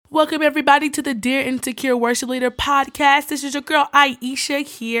welcome everybody to the Dear Insecure Worship Leader podcast. This is your girl Aisha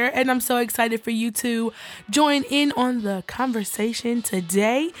here, and I'm so excited for you to join in on the conversation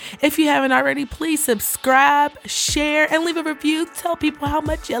today. If you haven't already, please subscribe, share, and leave a review. Tell people how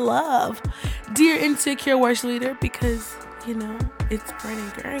much you love Dear Insecure Worship Leader because, it's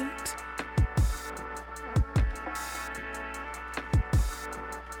pretty great.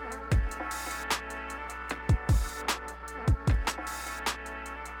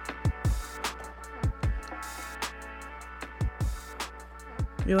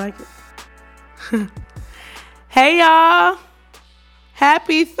 You like it? Hey, y'all.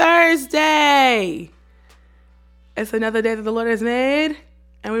 Happy Thursday. It's another day that the Lord has made,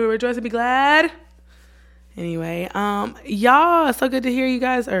 and we will rejoice and be glad. Anyway, y'all, it's so good to hear you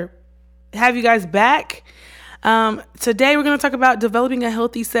guys or have you guys back. Today, we're going to talk about developing a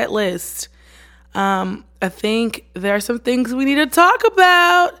healthy set list. I think there are some things we need to talk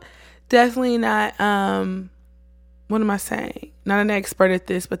about. Definitely not, what am I saying? Not an expert at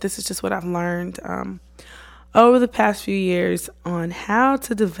this, but this is just what I've learned over the past few years on how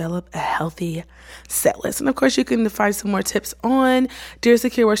to develop a healthy set list. And of course, you can find some more tips on Dear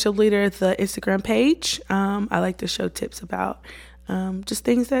Secure Worship Leader, the Instagram page. I like to show tips about just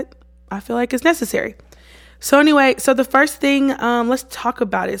things that I feel like is necessary. So anyway, so the first thing, let's talk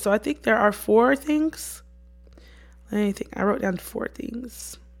about it. So I think there are 4 things. Let me think. I wrote down 4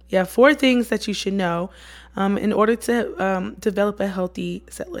 things. Yeah, 4 things that you should know in order to develop a healthy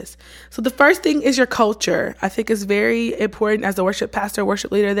set list. So the first thing is your culture. I think it's very important as a worship pastor,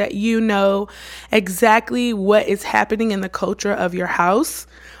 worship leader, that you know exactly what is happening in the culture of your house.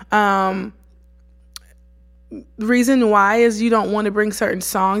 The reason why is you don't want to bring certain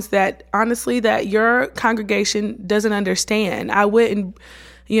songs that, honestly, that your congregation doesn't understand. I wouldn't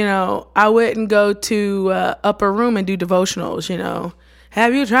go to upper room and do devotionals,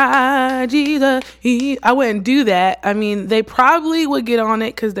 Have you tried Jesus? I wouldn't do that. I mean, they probably would get on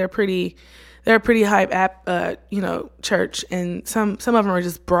it because they're pretty hype church, and some of them are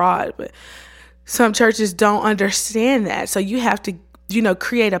just broad, but some churches don't understand that. So you have to,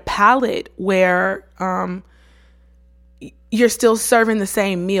 create a palette where you're still serving the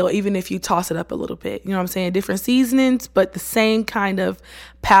same meal, even if you toss it up a little bit. You know what I'm saying? Different seasonings, but the same kind of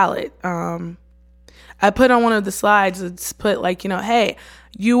palette. I put on one of the slides, it's put hey,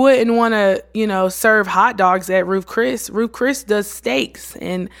 you wouldn't want to, serve hot dogs at Ruth Chris. Ruth Chris does steaks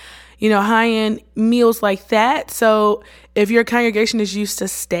and, high-end meals like that. So if your congregation is used to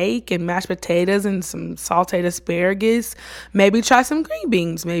steak and mashed potatoes and some sauteed asparagus, maybe try some green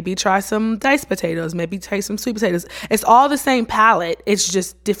beans, maybe try some diced potatoes, maybe try some sweet potatoes. It's all the same palette. It's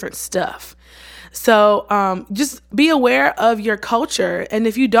just different stuff. So just be aware of your culture. And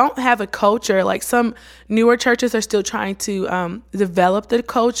if you don't have a culture, like some newer churches are still trying to develop the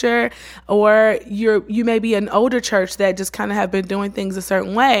culture, or you may be an older church that just kind of have been doing things a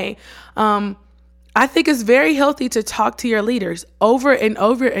certain way. I think it's very healthy to talk to your leaders over and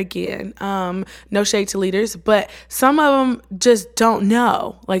over again. No shade to leaders, but some of them just don't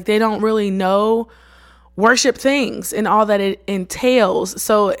know. Like, they don't really know worship things and all that it entails.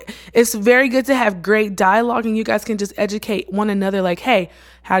 So it's very good to have great dialogue, and you guys can just educate one another. Like, hey,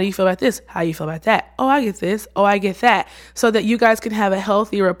 how do you feel about this? How do you feel about that? Oh, I get this. Oh, I get that. So that you guys can have a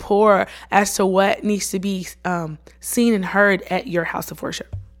healthy rapport as to what needs to be seen and heard at your house of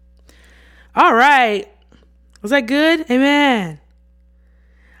worship. All right. Was that good? Amen.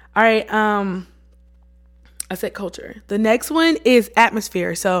 All right. I said culture. The next one is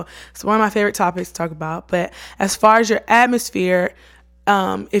atmosphere. So it's one of my favorite topics to talk about. But as far as your atmosphere,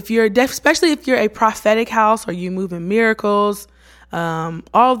 especially if you're a prophetic house or you move in miracles, all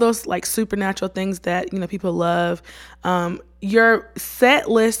of those like supernatural things that people love, your set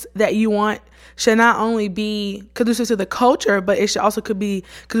list that you want should not only be conducive to the culture, but it should also could be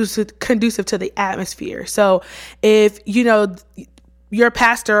conducive to the atmosphere. So if your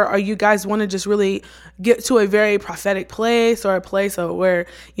pastor or you guys want to just really get to a very prophetic place, or a place where,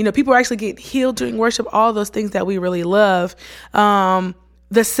 people are actually getting healed during worship, all those things that we really love,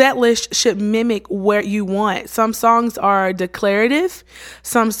 the set list should mimic where you want. Some songs are declarative.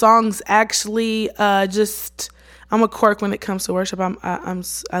 Some songs actually I'm a cork when it comes to worship.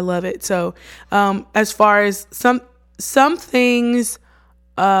 I love it. So as far as some things,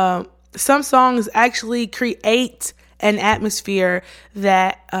 some songs actually create an atmosphere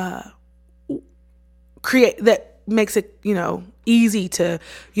that makes it, easy to,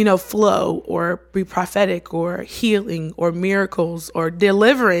 flow or be prophetic or healing or miracles or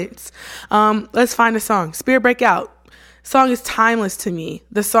deliverance. Let's find a song. Spirit Breakout. Song is timeless to me.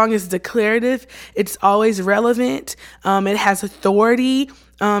 The song is declarative. It's always relevant. It has authority.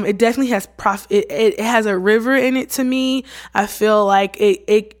 It definitely has it has a river in it to me. I feel like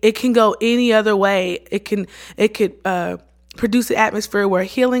it can go any other way. It could produce an atmosphere where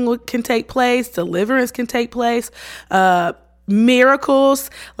healing can take place, deliverance can take place, miracles.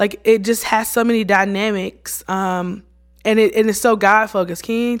 Like, it just has so many dynamics. And it's so God focused.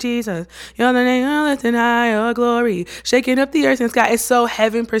 King Jesus, you're the name of lifting high, your glory, shaking up the earth and sky. It's so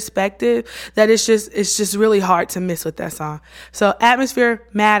heaven perspective that it's just really hard to miss with that song. So atmosphere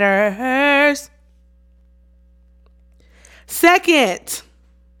matters. Second,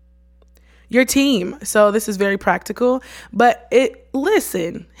 your team. So this is very practical, but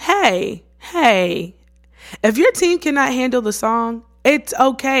listen, hey, if your team cannot handle the song, it's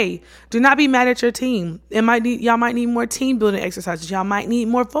okay. Do not be mad at your team. Y'all might need more team building exercises. Y'all might need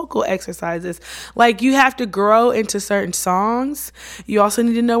more vocal exercises. Like, you have to grow into certain songs. You also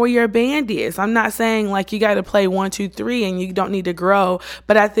need to know where your band is. I'm not saying like you got to play 1, 2, 3 and you don't need to grow,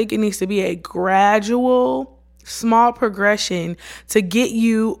 but I think it needs to be a gradual, small progression to get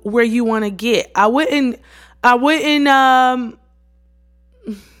you where you want to get. I wouldn't I'm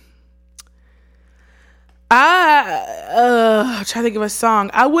trying to think of a song.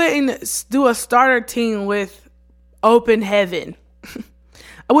 I wouldn't do a starter team with Open Heaven.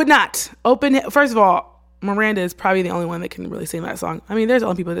 I would not. First of all, Miranda is probably the only one that can really sing that song. I mean, there's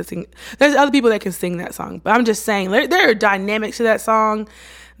other people that can sing that song, but I'm just saying there are dynamics to that song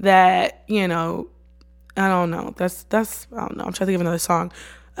that, I don't know. I don't know. I'm trying to think of another song.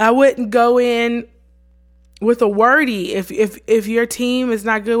 I wouldn't go in with a wordy. If your team is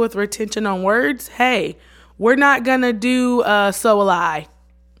not good with retention on words, hey, we're not going to do So Will I.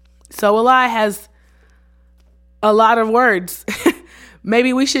 So Will I has a lot of words.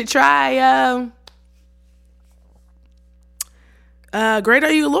 Maybe we should try Great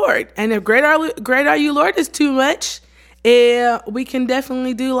Are You, Lord. And if Great Are You, Lord is too much, we can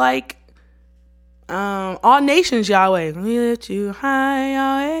definitely do like All Nations, Yahweh. We lift you high,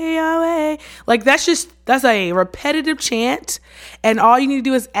 Yahweh, Yahweh. Like, that's a repetitive chant, and all you need to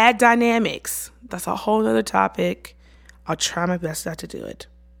do is add dynamics. That's a whole other topic. I'll try my best not to do it.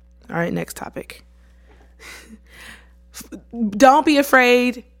 All right, next topic. Don't be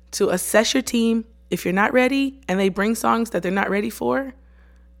afraid to assess your team. If you're not ready and they bring songs that they're not ready for,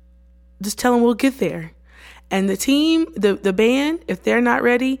 just tell them we'll get there. And the team, the band, if they're not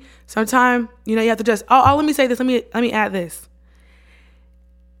ready, sometime, you have to just, let me say this. Let me add this.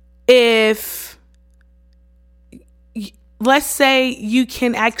 If, let's say you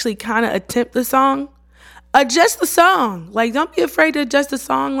can actually kind of attempt the song, adjust the song. Like, don't be afraid to adjust the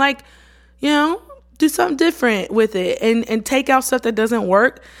song. Like, do something different with it and take out stuff that doesn't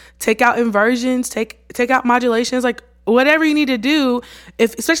work. Take out inversions, take out modulations, like whatever you need to do,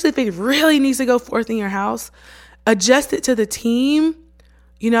 especially if it really needs to go forth in your house, adjust it to the team.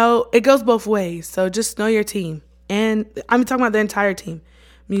 It goes both ways. So just know your team. And I'm talking about the entire team,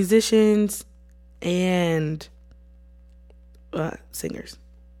 musicians and singers.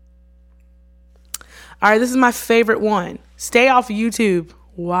 All right, this is my favorite one. Stay off YouTube.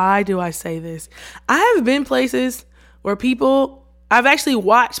 Why do I say this? I have been places where I've actually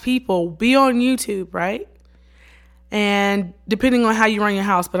watched people be on YouTube, right? And depending on how you run your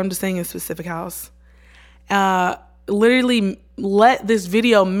house, but I'm just saying a specific house, literally let this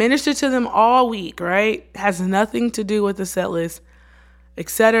video minister to them all week, right? Has nothing to do with the set list, et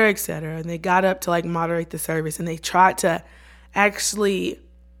cetera, et cetera. And they got up to like moderate the service and they tried to actually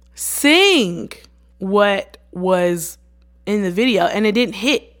sing what was in the video, and it didn't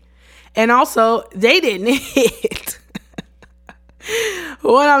hit. And also, they didn't hit.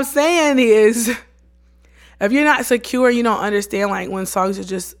 What I'm saying is, if you're not secure, you don't understand like when songs are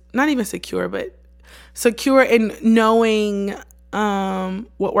just not even secure, but secure in knowing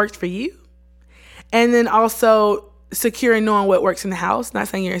what works for you. And then also secure in knowing what works in the house. Not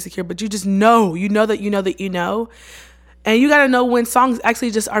saying you're insecure, but you just know. You know. And you got to know when songs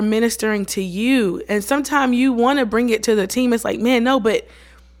actually just are ministering to you. And sometimes you want to bring it to the team. It's like, man, no, but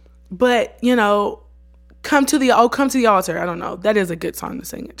come to the altar. I don't know. That is a good song to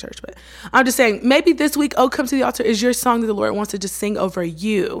sing at church. But I'm just saying, maybe this week, Come to the Altar is your song that the Lord wants to just sing over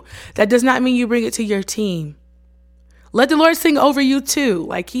you. That does not mean you bring it to your team. Let the Lord sing over you too.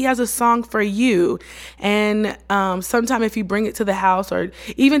 Like, he has a song for you. And sometime if you bring it to the house, or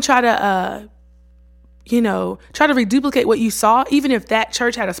even try to reduplicate what you saw, even if that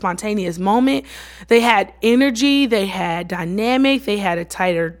church had a spontaneous moment, they had energy, they had dynamic, they had a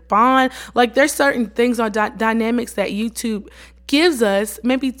tighter bond. Like, there's certain things on dynamics that YouTube gives us,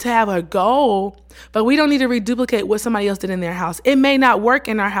 maybe to have a goal, but we don't need to reduplicate what somebody else did in their house. It may not work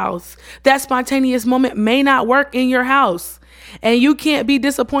in our house. That spontaneous moment may not work in your house. And you can't be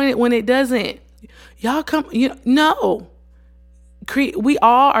disappointed when it doesn't. Y'all come, no. We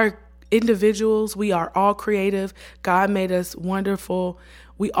all are individuals. We are all creative. God made us wonderful.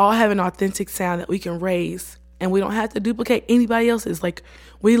 We all have an authentic sound that we can raise, and we don't have to duplicate anybody else's. Like,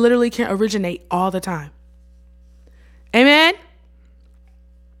 we literally can originate all the time. Amen.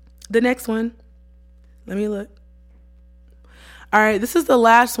 The next one. Let me look. All right, this is the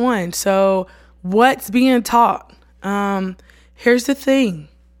last one. So, what's being taught? Here's the thing.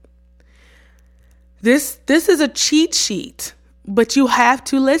 This is a cheat sheet, but you have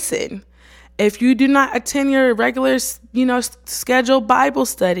to listen. If you do not attend your regular, scheduled Bible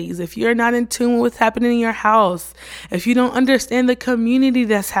studies, if you're not in tune with what's happening in your house, if you don't understand the community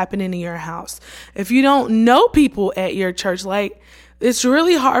that's happening in your house, if you don't know people at your church, like, it's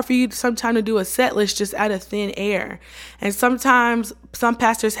really hard for you sometimes to do a set list just out of thin air. And sometimes some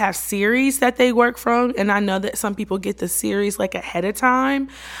pastors have series that they work from. And I know that some people get the series like ahead of time.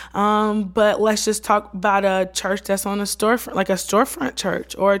 But let's just talk about a church that's on a storefront, like a storefront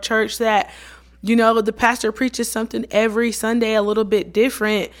church, or a church that, the pastor preaches something every Sunday a little bit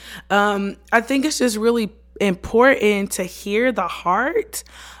different. I think it's just really important to hear the heart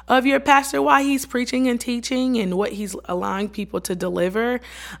of your pastor while he's preaching and teaching and what he's allowing people to deliver.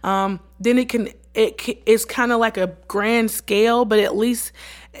 Then it's kind of like a grand scale, but at least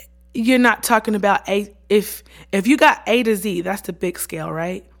you're not talking about if you got A to Z, that's the big scale,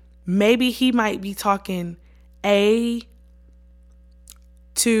 right? Maybe he might be talking A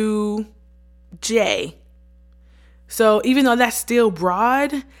to J. So even though that's still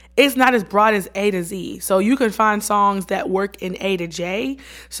broad, it's not as broad as A to Z. So you can find songs that work in A to J.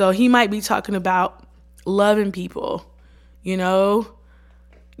 So he might be talking about loving people, you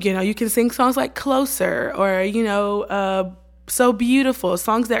can sing songs like Closer or, So Beautiful,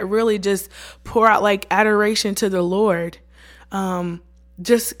 songs that really just pour out like adoration to the Lord.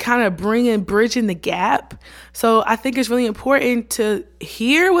 Just kind of bridging the gap. So I think it's really important to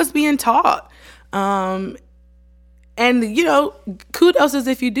hear what's being taught. And, kudos is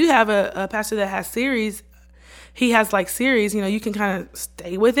if you do have a pastor that has series, he has like series, you can kind of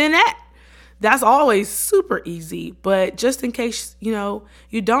stay within that. That's always super easy. But just in case,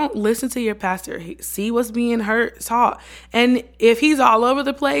 you don't listen to your pastor, see what's being taught. And if he's all over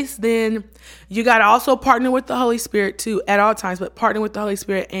the place, then you got to also partner with the Holy Spirit too at all times, but partner with the Holy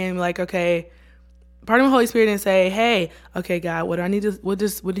Spirit and partner with the Holy Spirit and say, hey, okay, God, what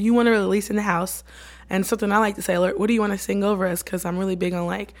do you want to release in the house? And something I like to say, Lord, what do you want to sing over us? Because I'm really big on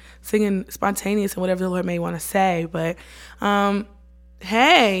like singing spontaneous and whatever the Lord may want to say. But,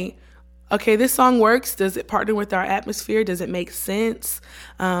 hey, okay, this song works. Does it partner with our atmosphere? Does it make sense?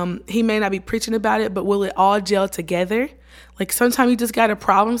 He may not be preaching about it, but will it all gel together? Like sometimes you just got to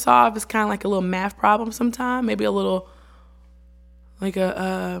problem solve. It's kind of like a little math problem sometimes. Maybe a little like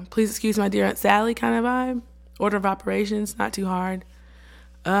a please excuse my dear Aunt Sally kind of vibe. Order of operations, not too hard.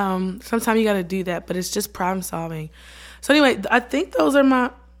 Sometimes you got to do that, but it's just problem solving. So anyway, I think those are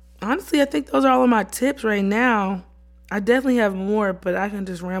all of my tips right now. I definitely have more, but I can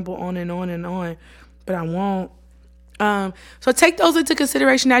just ramble on and on and on, but I won't. So take those into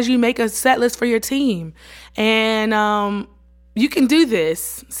consideration as you make a set list for your team. And, you can do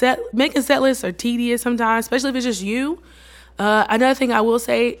this. Making set lists are tedious sometimes, especially if it's just you. Another thing I will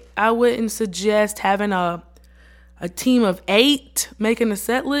say, I wouldn't suggest having a team of 8 making a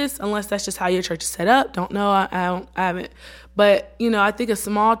set list, unless that's just how your church is set up. Don't know. I haven't. But, I think a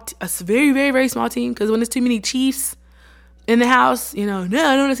very, very, very small team, because when there's too many chiefs in the house, no, I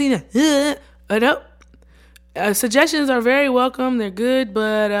don't want to see that. Nope. Suggestions are very welcome. They're good,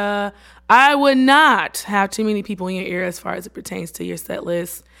 but I would not have too many people in your ear as far as it pertains to your set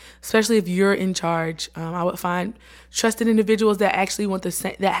list, especially if you're in charge. I would find trusted individuals that actually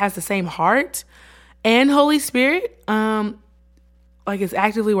that has the same heart and Holy Spirit, like it's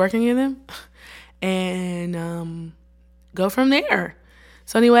actively working in them, and go from there.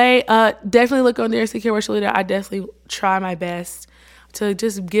 So anyway, definitely look on there, Secure Worship Leader. I definitely try my best to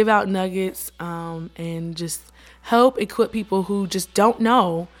just give out nuggets and just help equip people who just don't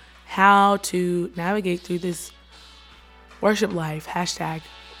know how to navigate through this worship life. #. All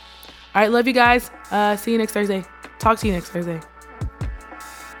right, love you guys. See you next Thursday. Talk to you next Thursday.